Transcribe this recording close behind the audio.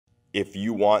if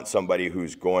you want somebody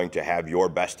who's going to have your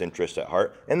best interest at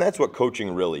heart, and that's what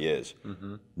coaching really is.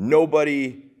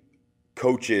 Nobody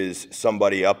coaches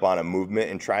somebody up on a movement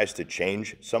and tries to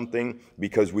change something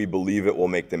because we believe it will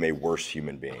make them a worse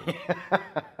human being.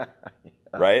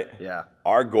 Right? Yeah.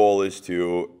 Our goal is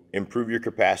to improve your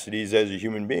capacities as a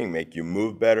human being, make you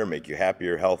move better, make you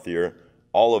happier, healthier,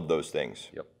 all of those things.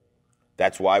 Yep.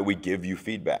 That's why we give you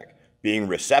feedback. Being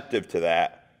receptive to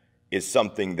that is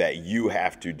something that you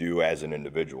have to do as an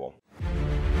individual.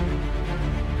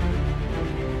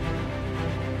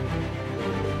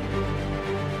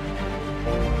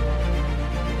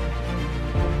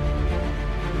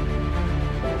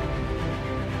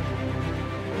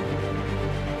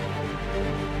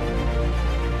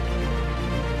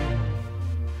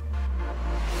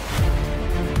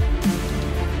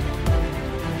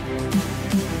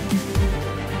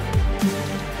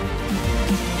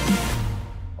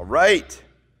 Right.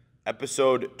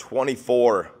 Episode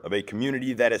 24 of A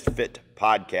Community That Is Fit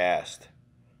podcast.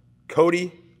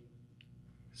 Cody.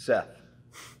 Seth.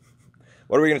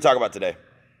 What are we going to talk about today?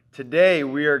 Today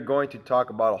we are going to talk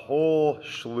about a whole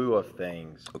slew of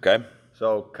things. Okay.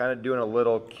 So kind of doing a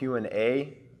little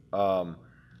Q&A.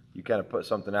 You kind of put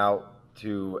something out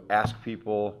to ask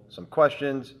people some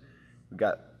questions. We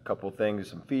got a couple things,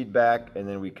 some feedback, and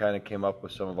then we kind of came up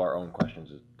with some of our own questions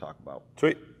to talk about.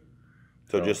 Sweet.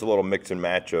 So just a little mix and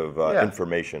match of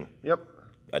information. Yep.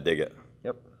 I dig it.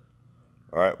 Yep.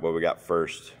 All right, what we got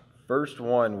first? First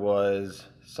one was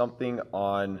something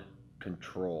on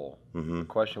control. The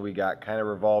question we got kind of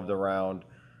revolved around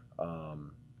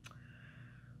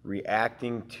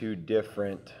reacting to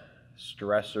different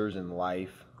stressors in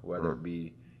life, whether it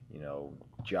be,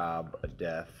 job, a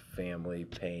death, family,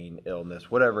 pain,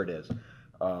 illness, whatever it is.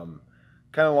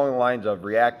 Kind of along the lines of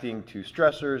reacting to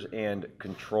stressors and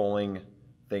controlling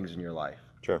things in your life.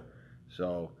 Sure.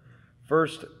 So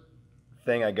first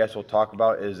thing I guess we'll talk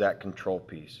about is that control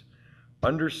piece.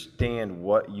 Understand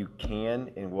what you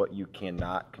can and what you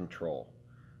cannot control,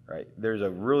 right? There's a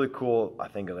really cool, I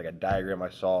think like a diagram I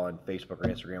saw on Facebook or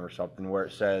Instagram or something where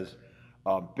it says,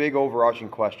 big overarching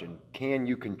question, can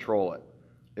you control it?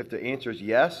 If the answer is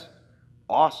yes,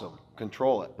 awesome,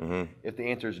 control it. If the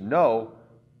answer is no,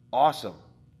 awesome,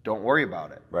 don't worry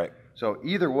about it. Right. So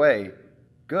either way,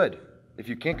 good. If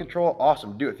you can't control it,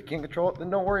 awesome, do it. If you can't control it, then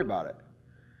don't worry about it.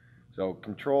 So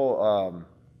control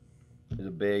is a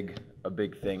big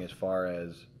thing as far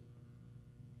as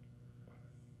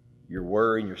your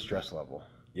worry and your stress level.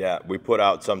 Yeah, we put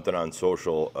out something on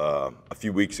social a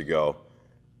few weeks ago,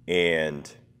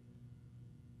 and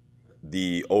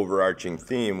the overarching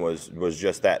theme was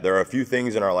just that. There are a few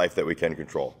things in our life that we can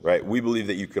control, right? We believe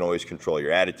that you can always control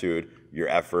your attitude, your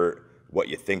effort, what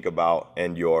you think about,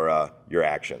 and your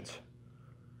actions.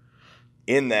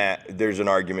 In that, there's an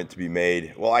argument to be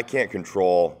made, well, I can't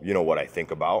control, what I think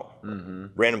about.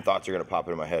 Random thoughts are going to pop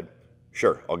into my head.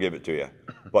 Sure, I'll give it to you.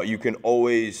 But you can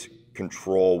always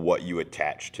control what you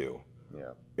attach to.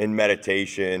 Yeah. In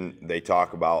meditation, they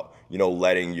talk about,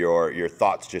 letting your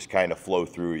thoughts just kind of flow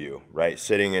through you, right?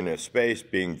 Sitting in a space,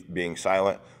 being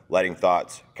silent, letting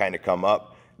thoughts kind of come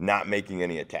up, not making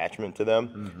any attachment to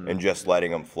them, and just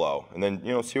letting them flow. And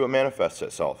then, see what manifests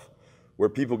itself. Where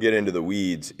people get into the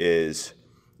weeds is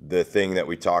the thing that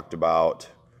we talked about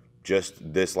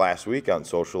just this last week on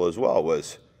social as well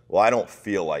was, well, I don't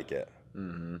feel like it,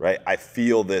 right? I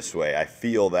feel this way. I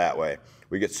feel that way.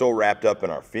 We get so wrapped up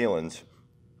in our feelings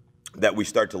that we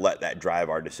start to let that drive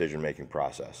our decision-making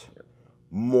process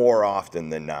more often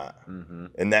than not.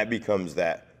 And that becomes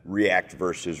that react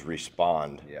versus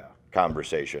respond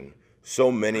conversation.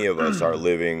 So many of us are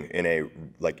living in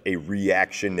a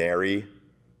reactionary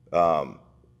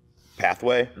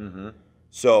pathway.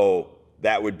 So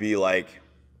that would be like,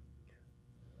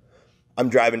 I'm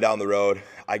driving down the road,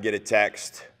 I get a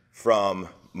text from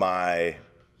my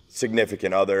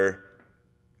significant other.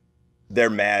 They're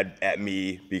mad at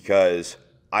me because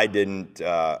I didn't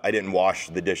wash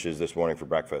the dishes this morning for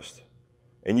breakfast.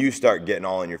 And you start getting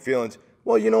all in your feelings.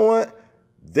 Well, you know what?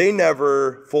 They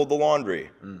never fold the laundry.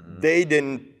 They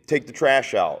didn't take the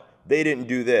trash out. They didn't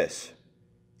do this.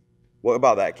 What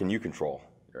about that can you control?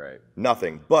 Right.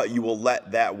 Nothing. But you will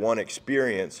let that one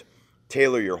experience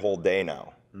tailor your whole day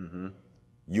now.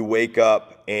 You wake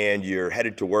up and you're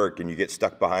headed to work and you get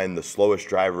stuck behind the slowest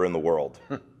driver in the world.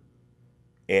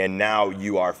 And now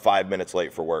you are 5 minutes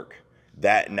late for work.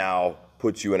 That now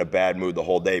puts you in a bad mood the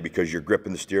whole day because you're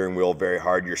gripping the steering wheel very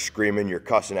hard, you're screaming, you're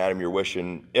cussing at him, you're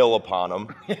wishing ill upon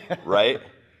him, right?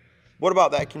 What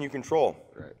about that can you control?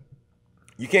 Right.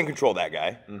 You can't control that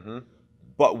guy.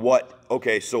 But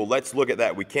okay, so let's look at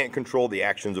that. We can't control the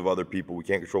actions of other people. We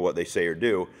can't control what they say or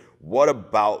do. What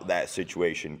about that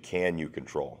situation can you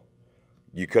control?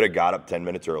 You could have got up 10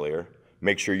 minutes earlier.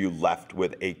 Make sure you left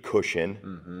with a cushion.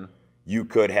 Mm-hmm. You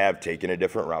could have taken a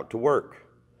different route to work.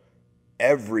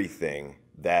 Everything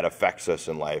that affects us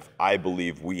in life, I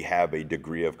believe we have a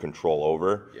degree of control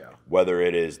over, whether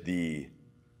it is the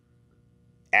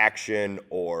action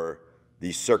or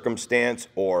the circumstance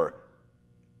or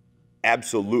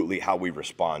absolutely how we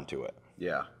respond to it.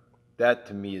 Yeah, that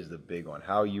to me is the big one,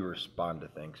 how you respond to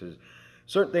things. Because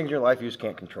certain things in your life you just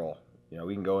can't control. You know,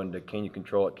 we can go into can you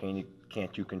control it,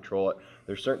 can't you control it.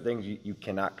 There's certain things you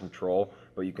cannot control,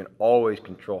 but you can always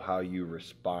control how you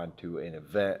respond to an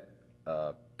event,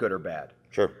 good or bad.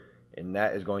 Sure. And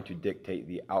that is going to dictate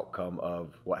the outcome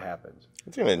of what happens.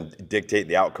 It's going to dictate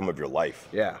the outcome of your life.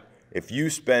 Yeah. If you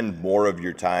spend more of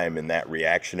your time in that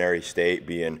reactionary state,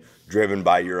 being driven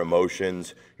by your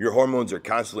emotions, your hormones are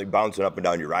constantly bouncing up and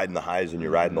down. You're riding the highs and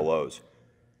you're riding the lows.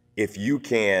 If you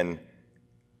can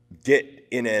get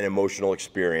in an emotional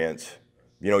experience,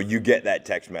 you know, you get that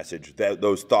text message, that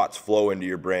those thoughts flow into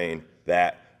your brain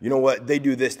that, you know what, they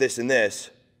do this, this, and this.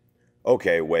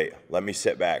 Okay, wait, let me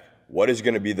sit back. What is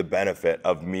going to be the benefit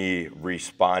of me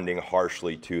responding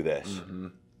harshly to this? Mm-hmm.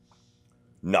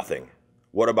 Nothing.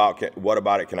 What about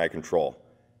it can I control?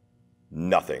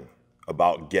 Nothing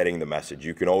about getting the message.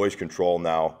 You can always control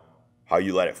now how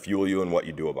you let it fuel you and what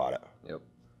you do about it. Yep.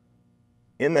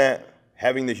 In that,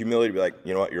 having the humility to be like,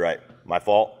 you know what, you're right, my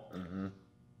fault. Mm-hmm.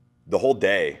 The whole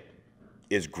day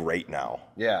is great now.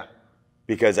 Yeah.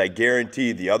 Because I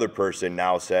guarantee the other person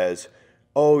now says,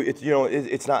 oh,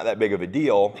 it's not that big of a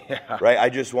deal, right? I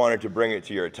just wanted to bring it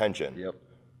to your attention. Yep.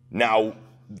 Now,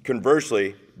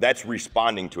 conversely, that's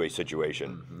responding to a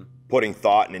situation, putting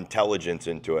thought and intelligence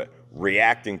into it,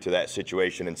 reacting to that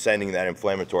situation and sending that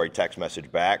inflammatory text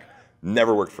message back.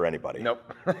 Never worked for anybody. Nope.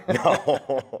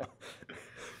 No.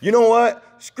 You know what?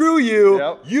 Screw you.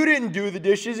 Yep. You didn't do the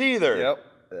dishes either. Yep.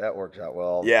 That works out well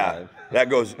all the time. That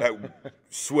goes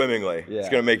swimmingly. Yeah. It's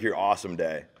going to make your awesome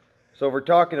day. So if we're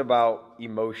talking about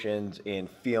emotions and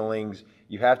feelings,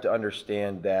 you have to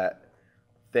understand that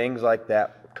things like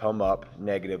that come up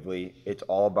negatively. It's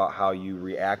all about how you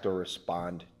react or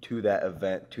respond to that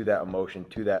event, to that emotion,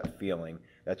 to that feeling.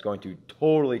 That's going to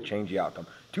totally change the outcome.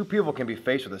 Two people can be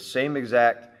faced with the same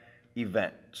exact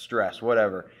event, stress,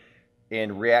 whatever,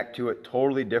 and react to it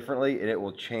totally differently, and it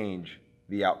will change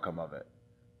the outcome of it.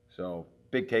 So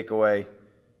big takeaway,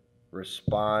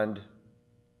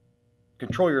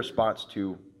 control your response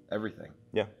to everything.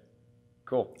 Yeah.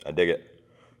 Cool. I dig it.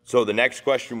 So the next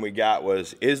question we got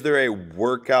was, is there a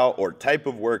workout or type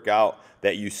of workout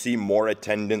that you see more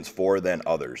attendance for than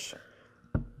others?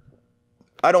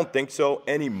 I don't think so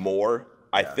anymore.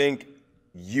 Yeah. I think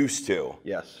used to.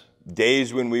 Yes.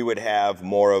 Days when we would have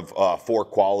more of 4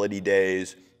 quality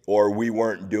days, or we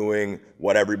weren't doing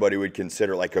what everybody would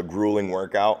consider like a grueling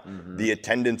workout, the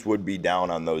attendance would be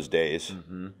down on those days.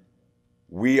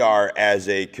 We are, as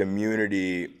a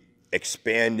community,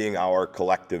 expanding our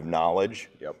collective knowledge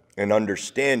and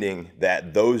understanding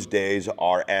that those days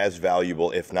are as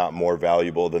valuable, if not more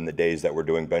valuable, than the days that we're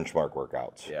doing benchmark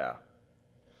workouts. Yeah.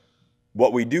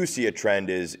 What we do see a trend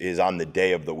is on the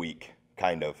day of the week,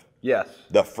 kind of. Yes.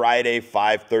 The Friday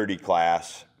 5:30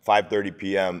 class, 5:30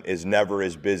 p.m. is never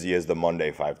as busy as the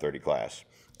Monday 5:30 class.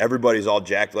 Everybody's all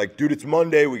jacked, like, dude, it's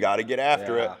Monday, we got to get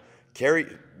after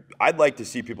it. I'd like to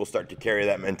see people start to carry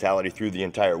that mentality through the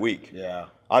entire week. Yeah.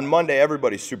 On Monday,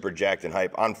 everybody's super jacked and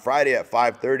hype. On Friday at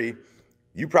 5:30,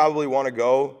 you probably want to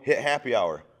go hit happy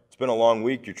hour. It's been a long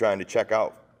week. You're trying to check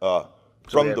out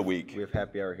from the week. We have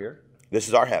happy hour here? This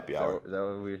is our happy hour. Is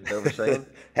that what we're saying?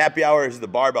 Happy hour is the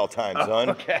barbell time, son.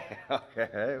 Okay.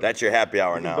 That's your happy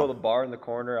hour now. Build a bar in the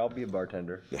corner. I'll be a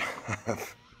bartender.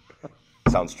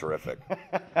 Sounds terrific.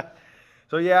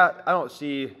 So yeah, I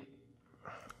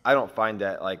don't find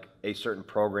that like a certain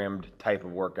programmed type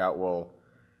of workout will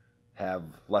have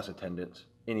less attendance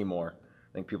anymore.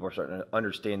 I think people are starting to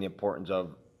understand the importance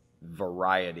of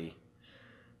variety,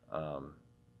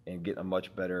 and get a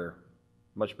much better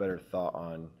thought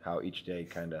on how each day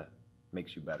kind of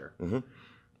makes you better.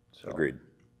 So, agreed.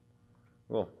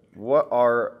 Well, what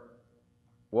are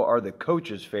the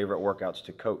coach's favorite workouts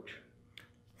to coach?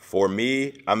 For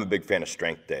me, I'm a big fan of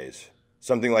strength days.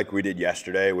 Something like we did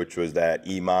yesterday, which was that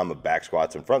EMOM of back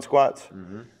squats and front squats.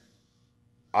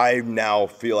 I now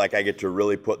feel like I get to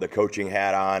really put the coaching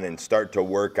hat on and start to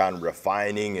work on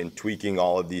refining and tweaking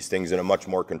all of these things in a much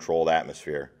more controlled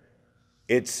atmosphere.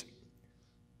 It's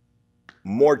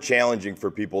more challenging for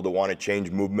people to want to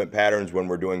change movement patterns when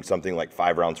we're doing something like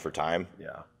 5 rounds for time.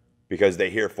 Yeah. because they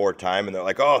hear 4 time and they're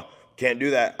like, oh, can't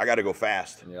do that. I got to go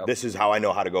fast. Yep. This is how I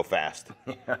know how to go fast.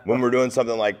 When we're doing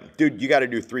something like, dude, you got to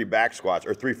do 3 back squats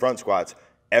or 3 front squats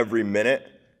every minute.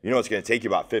 You know, it's going to take you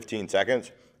about 15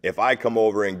 seconds. If I come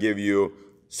over and give you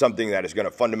something that is going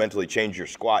to fundamentally change your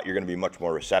squat, you're going to be much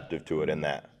more receptive to it in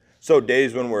that. So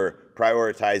days when we're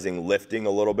prioritizing lifting a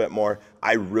little bit more,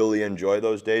 I really enjoy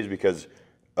those days because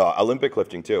Olympic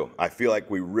lifting too. I feel like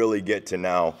we really get to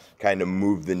now kind of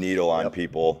move the needle on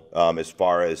people as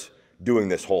far as doing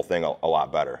this whole thing a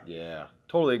lot better. Yeah,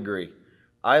 totally agree.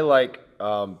 I like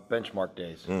benchmark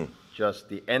days. Just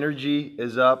the energy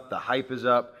is up, the hype is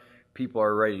up, people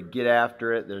are ready to get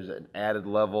after it. There's an added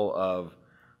level of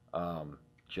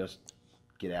just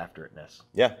get after itness.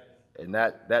 Yeah. And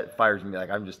that fires me. Like,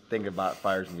 I'm just thinking about it,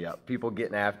 fires me up. People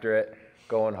getting after it,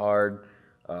 going hard,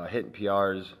 hitting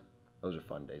PRs. Those are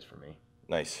fun days for me.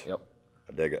 Nice. Yep.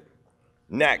 I dig it.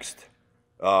 Next,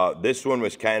 this one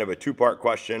was kind of a 2-part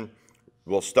question.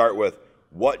 We'll start with,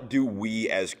 what do we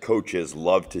as coaches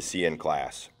love to see in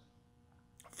class?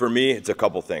 For me, it's a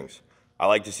couple things. I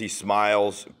like to see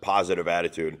smiles, positive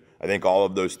attitude. I think all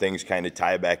of those things kind of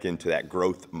tie back into that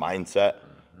growth mindset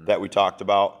that we talked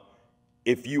about.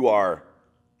 If you are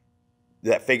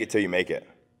that fake it till you make it,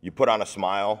 you put on a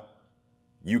smile,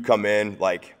 you come in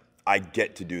like, I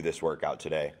get to do this workout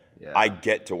today. Yeah. I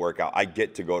get to work out. I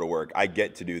get to go to work. I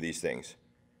get to do these things.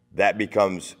 That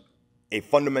becomes a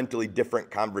fundamentally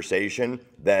different conversation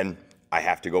than I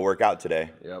have to go work out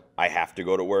today. Yep. I have to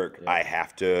go to work. Yep. I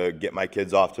have to get my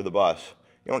kids off to the bus.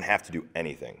 You don't have to do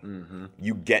anything.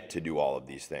 You get to do all of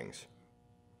these things.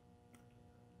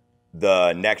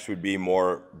 The next would be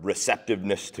more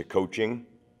receptiveness to coaching.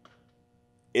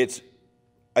 It's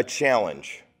a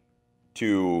challenge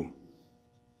to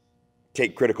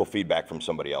take critical feedback from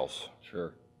somebody else.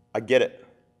 Sure. I get it.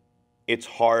 It's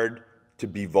hard to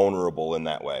be vulnerable in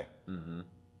that way.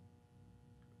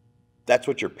 That's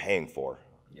what you're paying for.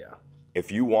 Yeah.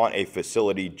 If you want a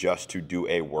facility just to do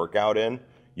a workout in,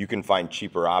 you can find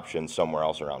cheaper options somewhere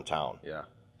else around town. Yeah.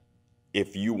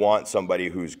 If you want somebody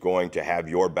who's going to have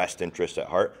your best interest at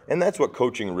heart, and that's what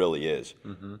coaching really is.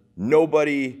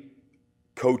 Nobody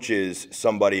coaches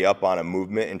somebody up on a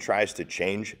movement and tries to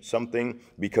change something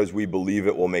because we believe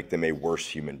it will make them a worse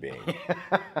human being.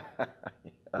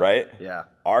 Right? Yeah.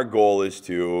 Our goal is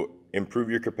to improve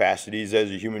your capacities as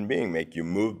a human being, make you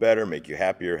move better, make you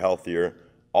happier, healthier,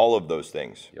 all of those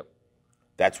things. Yep.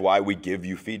 That's why we give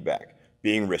you feedback.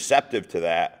 Being receptive to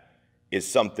that is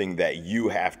something that you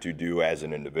have to do as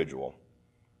an individual.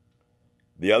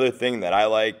 The other thing that I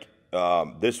like,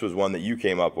 this was one that you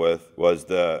came up with, was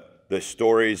the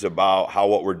stories about how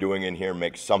what we're doing in here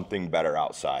makes something better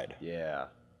outside. Yeah.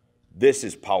 This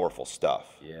is powerful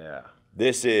stuff. Yeah.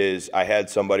 This is, I had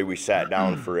somebody, we sat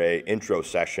down for a intro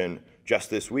session just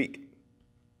this week.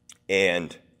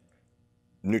 And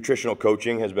nutritional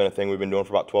coaching has been a thing we've been doing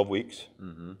for about 12 weeks.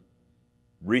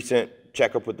 Recent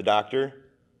checkup with the doctor,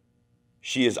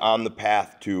 she is on the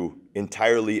path to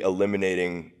entirely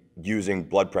eliminating using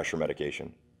blood pressure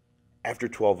medication after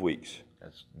 12 weeks.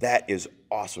 That is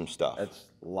awesome stuff. That's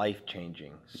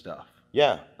life-changing stuff.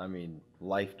 Yeah. I mean,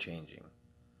 life-changing.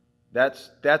 That's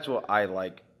what I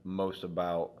like most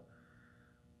about,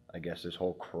 I guess, this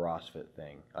whole CrossFit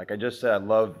thing. Like I just said, I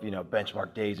love,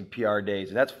 benchmark days and PR days,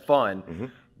 and that's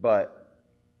fun, but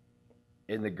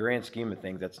in the grand scheme of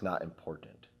things, that's not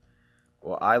important.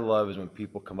 What I love is when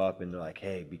people come up and they're like,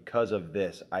 hey, because of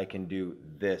this, I can do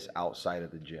this outside of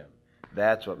the gym.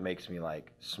 That's what makes me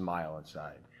like smile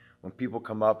inside. When people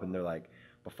come up and they're like,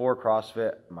 before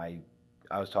CrossFit,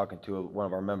 I was talking to one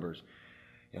of our members,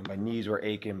 my knees were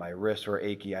aching, my wrists were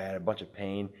achy, I had a bunch of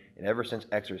pain, and ever since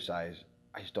exercise,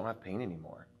 I just don't have pain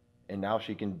anymore. And now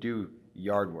she can do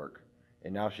yard work,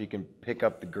 and now she can pick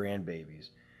up the grandbabies,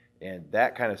 and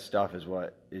that kind of stuff is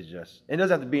what is just, it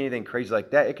doesn't have to be anything crazy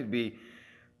like that. It could be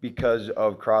because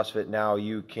of CrossFit now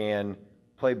you can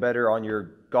play better on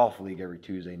your golf league every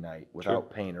Tuesday night without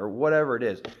pain, or whatever it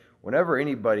is. Whenever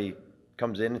anybody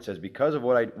comes in and says, because of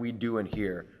what we do in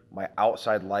here, my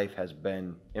outside life has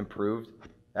been improved,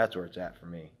 that's where it's at for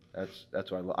me. That's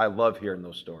why I love hearing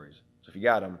those stories. So if you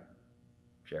got them,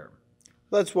 share them.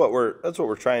 That's what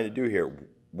we're trying to do here.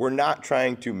 We're not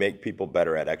trying to make people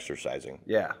better at exercising.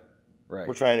 Yeah, right.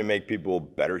 We're trying to make people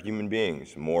better human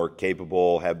beings, more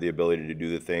capable, have the ability to do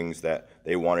the things that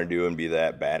they want to do and be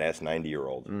that badass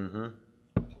 90-year-old.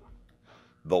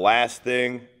 The last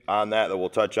thing on that we'll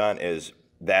touch on is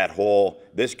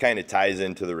this kind of ties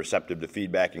into the receptive to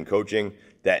feedback and coaching,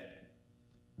 that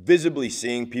visibly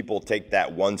seeing people take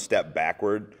that one step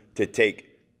backward to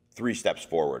take 3 steps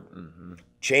forward.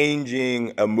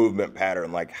 changing a movement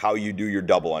pattern, like how you do your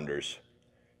double unders,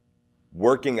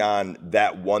 working on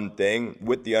that one thing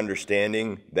with the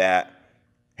understanding that,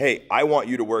 hey, I want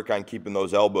you to work on keeping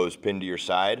those elbows pinned to your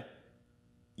side.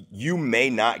 You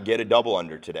may not get a double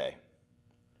under today,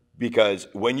 because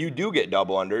when you do get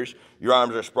double unders, your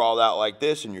arms are sprawled out like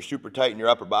this and you're super tight in your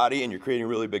upper body and you're creating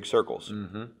really big circles.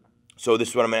 So this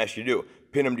is what I'm gonna ask you to do.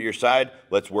 Pin them to your side.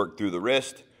 Let's work through the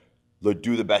wrist.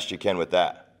 Do the best you can with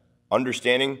that.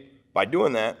 Understanding, by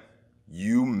doing that,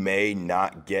 you may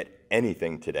not get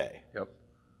anything today. Yep.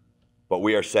 But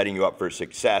we are setting you up for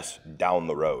success down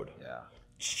the road. Yeah.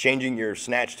 Changing your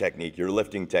snatch technique, your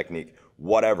lifting technique,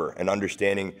 whatever, and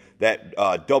understanding that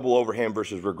double overhand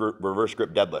versus reverse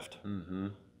grip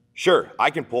deadlift. Sure,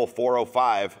 I can pull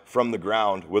 405 from the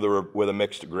ground with a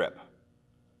mixed grip.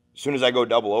 As soon as I go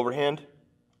double overhand,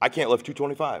 I can't lift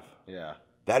 225. Yeah.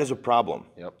 That is a problem,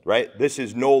 Yep. right? This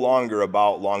is no longer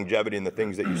about longevity and the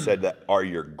things that you said that are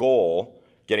your goal,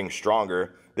 getting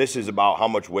stronger. This is about how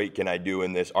much weight can I do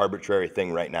in this arbitrary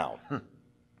thing right now.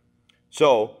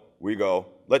 So we go,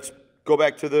 let's go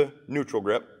back to the neutral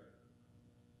grip,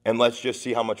 and let's just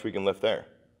see how much we can lift there.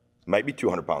 Might be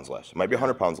 200 pounds less, might be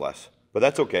 100 pounds less, but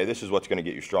that's okay. This is what's going to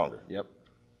get you stronger. Yep.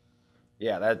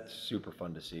 Yeah, that's super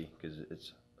fun to see, because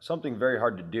it's something very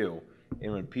hard to do.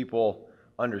 And when people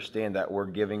understand that we're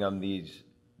giving them these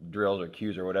drills or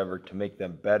cues or whatever to make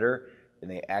them better, and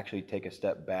they actually take a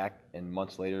step back, and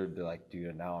months later they're like,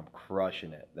 dude, now I'm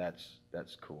crushing it. That's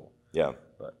cool. Yeah.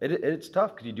 But it's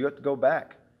tough, because you do have to go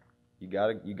back. You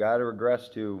gotta regress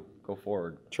to go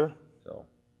forward. Sure. So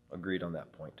agreed on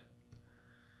that point.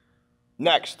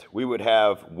 Next, we would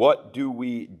have, what do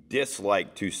we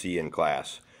dislike to see in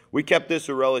class? We kept this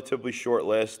a relatively short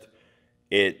list.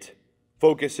 It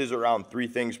focuses around three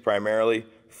things primarily.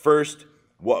 First,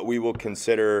 what we will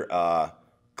consider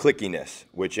clickiness,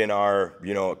 which in our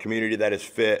community that is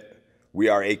fit, we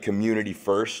are a community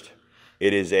first.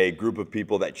 It is a group of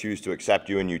people that choose to accept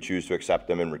you and you choose to accept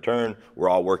them in return. We're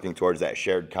all working towards that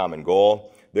shared common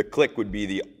goal. The clique would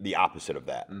be the opposite of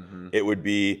that. It would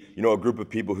be, a group of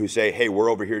people who say, hey, we're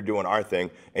over here doing our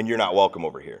thing and you're not welcome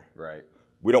over here. Right.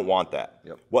 We don't want that.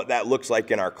 Yep. What that looks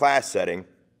like in our class setting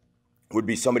would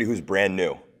be somebody who's brand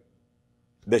new.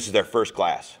 This is their first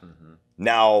class.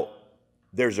 Now,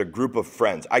 there's a group of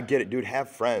friends. I get it, dude. Have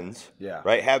friends. Yeah.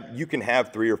 Right? You can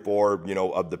have 3 or 4,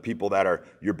 of the people that are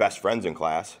your best friends in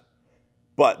class.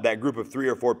 But that group of 3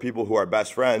 or 4 people who are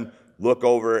best friend look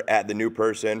over at the new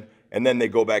person, and then they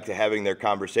go back to having their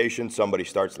conversation. Somebody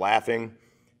starts laughing.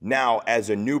 Now, as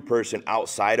a new person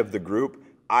outside of the group,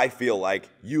 I feel like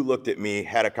you looked at me,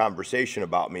 had a conversation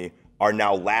about me, are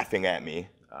now laughing at me.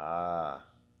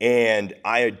 And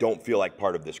I don't feel like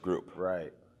part of this group.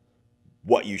 Right.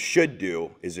 What you should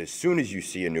do is, as soon as you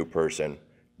see a new person,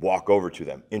 walk over to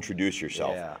them, introduce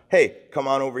yourself. Yeah. Hey, come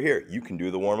on over here. You can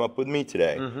do the warm-up with me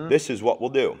today. This is what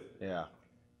we'll do. Yeah.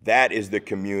 That is the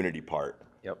community part.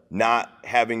 Yep. Not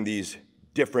having these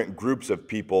different groups of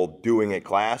people doing a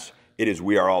class. It is,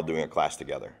 we are all doing a class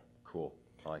together. Cool.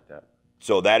 I like that.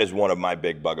 So that is one of my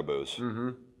big bugaboos.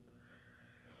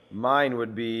 Mine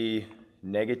would be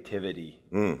negativity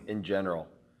in general.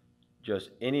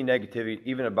 Just any negativity,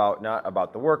 even not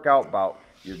about the workout, about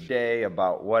your day,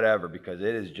 about whatever, because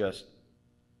it is just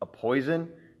a poison,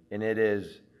 and it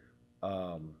is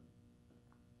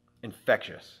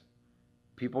infectious.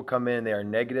 People come in, they are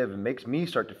negative, it makes me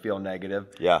start to feel negative.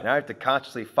 Yeah. And I have to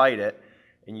consciously fight it.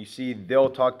 And you see,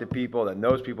 they'll talk to people, then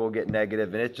those people will get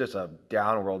negative, and it's just a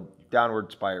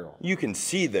downward spiral. You can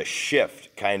see the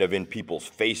shift kind of in people's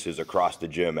faces across the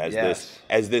gym as Yes.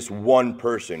 this one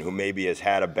person who maybe has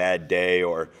had a bad day,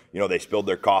 or they spilled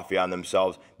their coffee on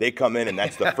themselves. They come in and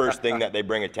that's the first thing that they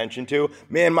bring attention to.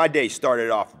 Man, my day started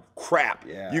off crap.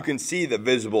 Yeah. You can see the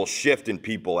visible shift in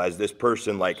people as this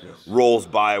person rolls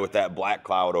by with that black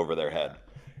cloud over their head.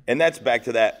 And that's back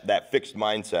to that fixed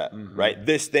mindset, right?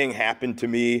 This thing happened to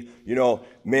me,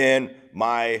 man,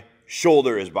 my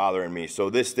shoulder is bothering me. So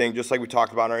this thing, just like we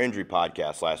talked about in our injury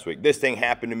podcast last week, this thing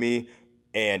happened to me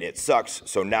and it sucks.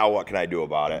 So now what can I do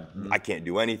about it? I can't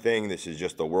do anything. This is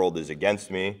just, the world is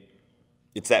against me.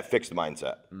 It's that fixed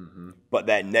mindset. But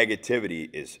that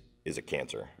negativity is a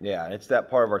cancer. Yeah, and it's that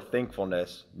part of our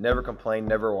thankfulness. Never complain,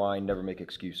 never whine, never make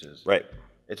excuses. Right.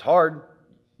 It's hard.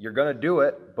 You're going to do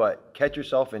it, but catch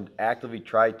yourself and actively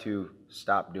try to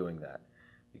stop doing that,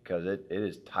 because it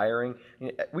is tiring.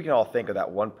 We can all think of that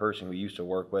one person we used to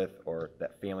work with, or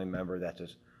that family member that's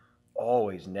just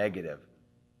always negative.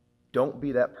 Don't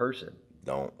be that person.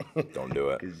 Don't do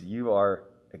it. Because you are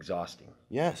exhausting.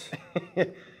 Yes.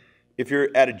 If you're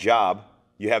at a job,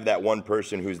 you have that one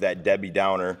person who's that Debbie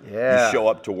Downer. Yeah. You show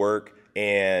up to work,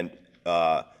 and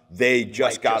they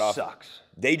just got off. Sucks.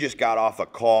 They just got off a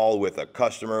call with a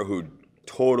customer who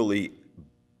totally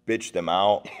bitched them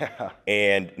out,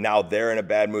 and now they're in a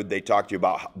bad mood. They talk to you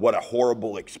about what a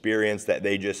horrible experience that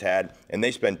they just had, and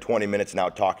they spend 20 minutes now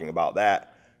talking about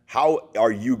that. How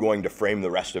are you going to frame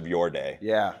the rest of your day?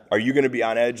 Yeah. Are you going to be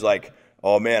on edge like,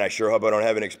 oh man, I sure hope I don't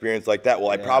have an experience like that? Well,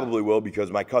 I probably will,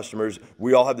 because my customers,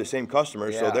 we all have the same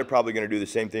customers, so they're probably going to do the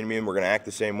same thing to me, and we're going to act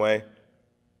the same way.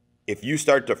 If you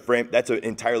start to frame, that's an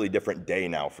entirely different day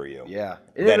now for you. Yeah.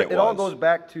 Than It all goes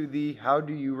back to the how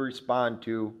do you respond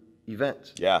to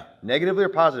events? Yeah. Negatively or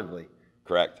positively?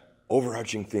 Correct.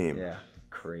 Overarching theme. Yeah.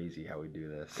 Crazy how we do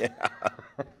this. Yeah.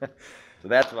 So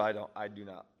that's why I do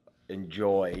not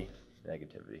enjoy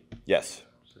negativity. Yes.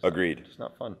 Agreed. It's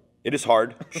not fun. It is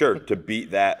hard, sure, to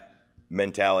beat that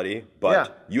mentality,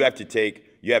 but you have to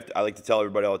I like to tell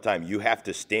everybody all the time, you have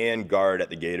to stand guard at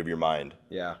the gate of your mind.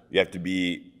 Yeah. You have to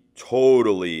be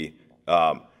totally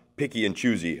picky and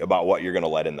choosy about what you're going to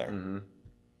let in there. Mm-hmm.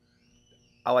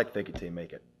 I like fake it till you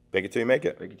make it. Fake it till you make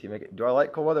it. Fake it till you make it. Do I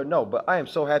like cold weather? No, but I am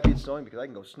so happy it's snowing because I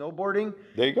can go snowboarding.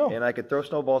 There you go. And I could throw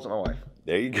snowballs at my wife.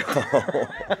 There you go.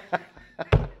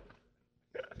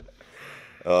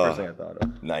 First thing I thought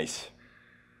of. Nice.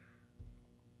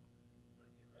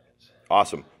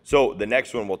 Awesome. So the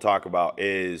next one we'll talk about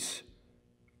is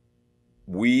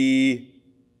we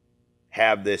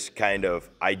have this kind of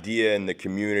idea in the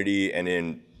community and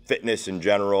in fitness in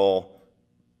general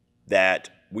that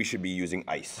we should be using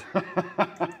ice.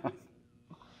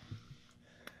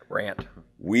 Rant.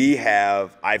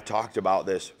 I've talked about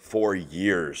this for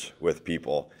years with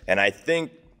people, and I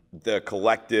think the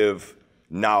collective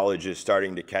knowledge is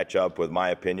starting to catch up with my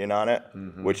opinion on it,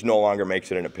 which no longer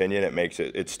makes it an opinion.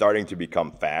 It's starting to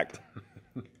become fact.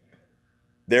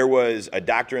 There was a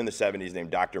doctor in the 70s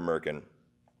named Dr. Merkin.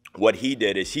 What he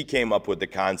did is he came up with the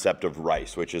concept of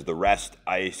RICE, which is the rest,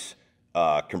 ice,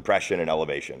 compression, and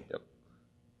elevation. Yep.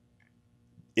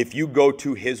 If you go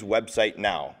to his website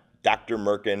now,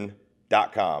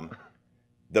 drmerkin.com,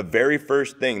 the very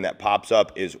first thing that pops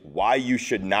up is why you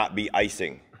should not be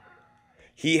icing.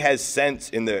 He has since,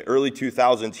 in the early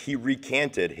 2000s, he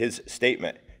recanted his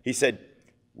statement. He said,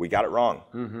 we got it wrong.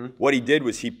 What he did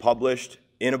was he published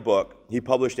a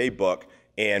book,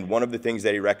 and one of the things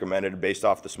that he recommended based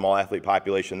off the small athlete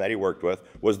population that he worked with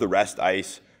was the rest,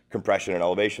 ice, compression, and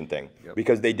elevation thing,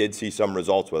 because they did see some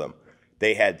results with them.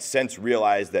 They had since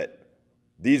realized that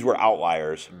these were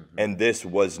outliers, and this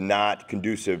was not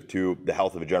conducive to the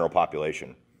health of a general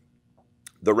population.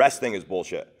 The rest thing is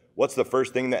bullshit. What's the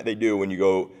first thing that they do when you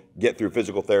go get through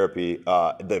physical therapy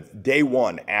the day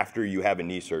one after you have a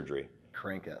knee surgery?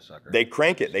 Crank that sucker. They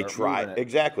crank it. They Start try. moving it.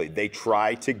 Exactly. They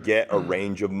try to get a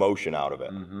range of motion out of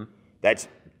it. That's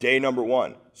day number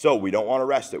one. So we don't want to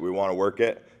rest it. We want to work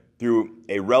it through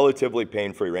a relatively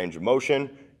pain-free range of motion,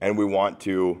 and we want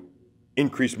to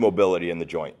increase mobility in the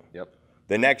joint. Yep.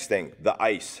 The next thing, the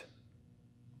ice.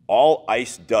 All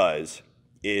ice does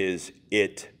is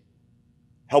it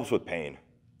helps with pain.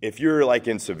 If you're like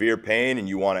in severe pain and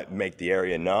you want to make the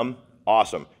area numb,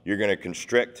 awesome. You're going to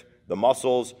constrict the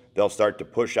muscles. They'll start to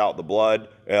push out the blood,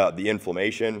 the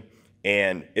inflammation,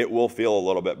 and it will feel a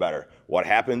little bit better. What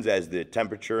happens as the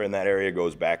temperature in that area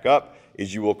goes back up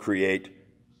is you will create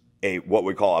what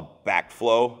we call a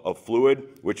backflow of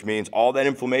fluid, which means all that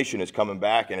inflammation is coming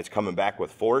back, and it's coming back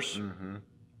with force.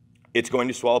 It's going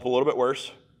to swell up a little bit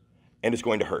worse, and it's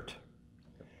going to hurt.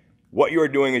 What you are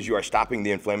doing is you are stopping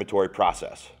the inflammatory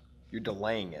process. You're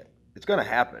delaying it. It's going to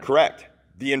happen. Correct.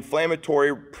 The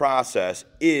inflammatory process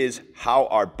is how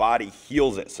our body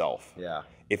heals itself. Yeah.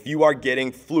 If you are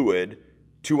getting fluid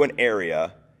to an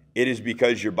area, it is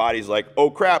because your body's like, oh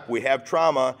crap, we have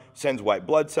trauma, sends white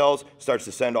blood cells, starts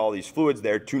to send all these fluids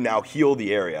there to now heal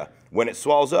the area. When it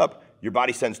swells up, your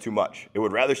body sends too much. It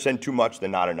would rather send too much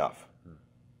than not enough.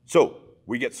 So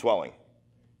we get swelling.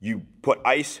 You put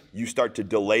ice, you start to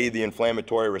delay the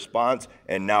inflammatory response,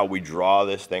 and now we draw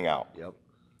this thing out. Yep.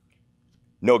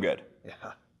 No good.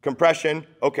 Yeah. Compression,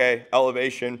 okay.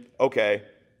 Elevation, okay.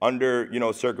 Under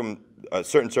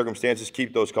certain circumstances,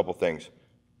 keep those couple things.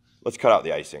 Let's cut out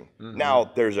the icing.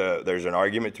 Now there's an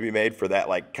argument to be made for that,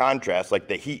 like contrast, like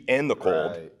the heat and the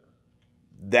cold. Right.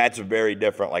 That's very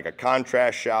different, like a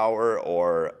contrast shower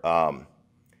or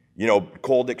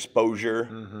cold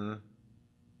exposure.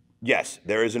 Yes,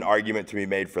 there is an argument to be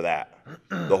made for that.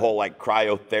 The whole like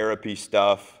cryotherapy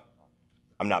stuff,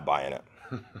 I'm not buying it.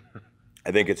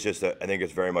 I think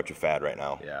it's very much a fad right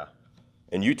now. Yeah.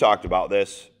 And you talked about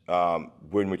this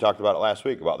when we talked about it last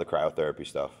week about the cryotherapy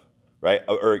stuff. right?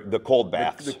 Or the cold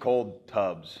baths. The cold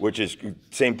tubs. Which is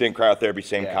same thing, cryotherapy,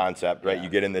 same concept, right? Yeah. You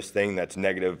get in this thing that's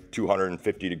negative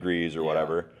 250 degrees or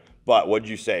whatever. But what'd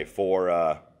you say for,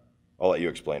 I'll let you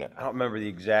explain it. I don't remember the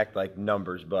exact like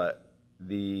numbers, but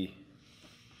the,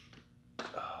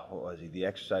 what was he? The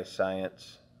exercise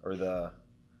science or the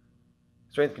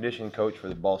strength and conditioning coach for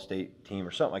the Ball State team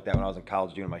or something like that when I was in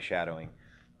college doing my shadowing.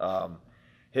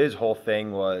 His whole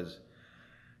thing was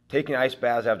taking ice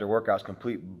baths after workouts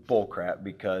complete bullcrap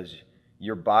because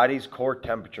your body's core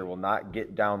temperature will not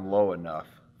get down low enough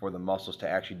for the muscles to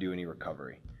actually do any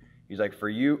recovery. He's like, for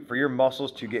your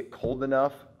muscles to get cold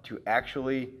enough to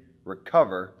actually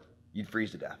recover, you'd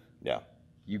freeze to death. Yeah.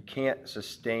 You can't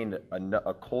sustain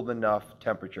a cold enough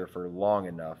temperature for long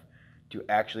enough to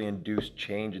actually induce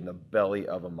change in the belly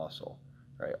of a muscle,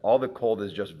 right? All the cold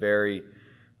is just very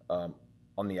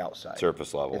on the outside.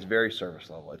 Surface level. It's very surface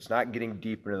level. It's not getting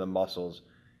deep into the muscles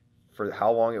for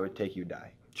how long it would take you to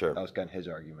die. Sure. That was kind of his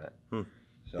argument.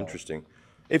 So, interesting.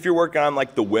 If you're working on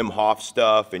like the Wim Hof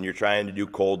stuff and you're trying to do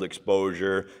cold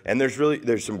exposure, and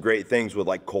there's some great things with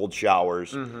like cold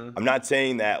showers. I'm not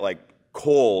saying that like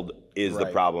cold is the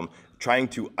problem. Trying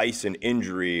to ice an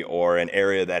injury or an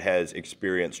area that has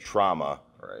experienced trauma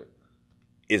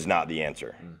is not the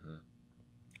answer.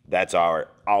 That's our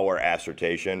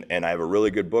assertion, and I have a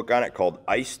really good book on it called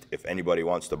Iced. If anybody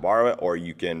wants to borrow it, or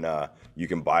you can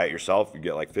buy it yourself. You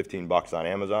get like $15 on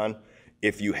Amazon.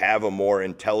 If you have a more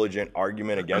intelligent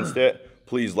argument against it,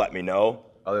 please let me know.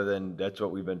 Other than that's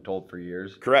what we've been told for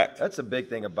years. Correct. That's the big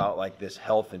thing about like this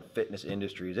health and fitness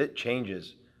industry is it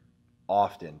changes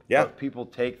often. Yeah. But people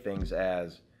take things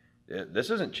as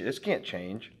this can't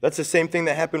change. That's the same thing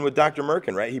that happened with Dr.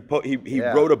 Merkin, right? He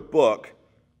wrote a book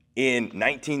in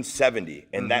 1970,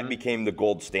 and that became the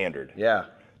gold standard. Yeah.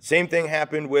 Same thing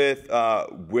happened with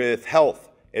health,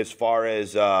 as far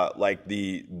as like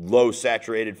the low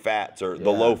saturated fats or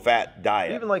the low fat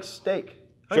diet. Even like steak.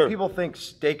 How Sure. many people think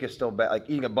steak is still bad? Like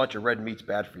eating a bunch of red meat's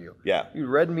bad for you. Yeah. Dude,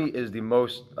 red meat is the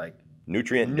most like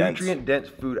Nutrient dense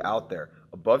food out there.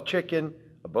 Above chicken,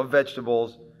 above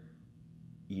vegetables.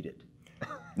 Eat it.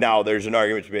 Now, there's an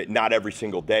argument to be made, not every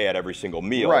single day at every single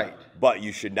meal. Right. But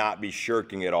you should not be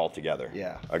shirking it altogether.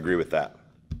 Yeah. I agree with that.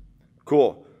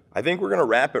 Cool. I think we're going to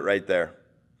wrap it right there.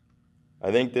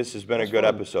 I think this has been a good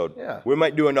episode. Yeah. We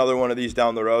might do another one of these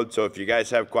down the road. So if you guys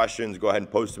have questions, go ahead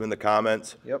and post them in the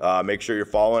comments. Yep. Make sure you're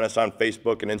following us on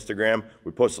Facebook and Instagram.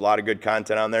 We post a lot of good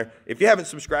content on there. If you haven't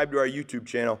subscribed to our YouTube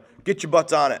channel, get your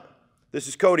butts on it. This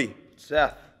is Cody.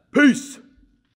 Seth. Peace.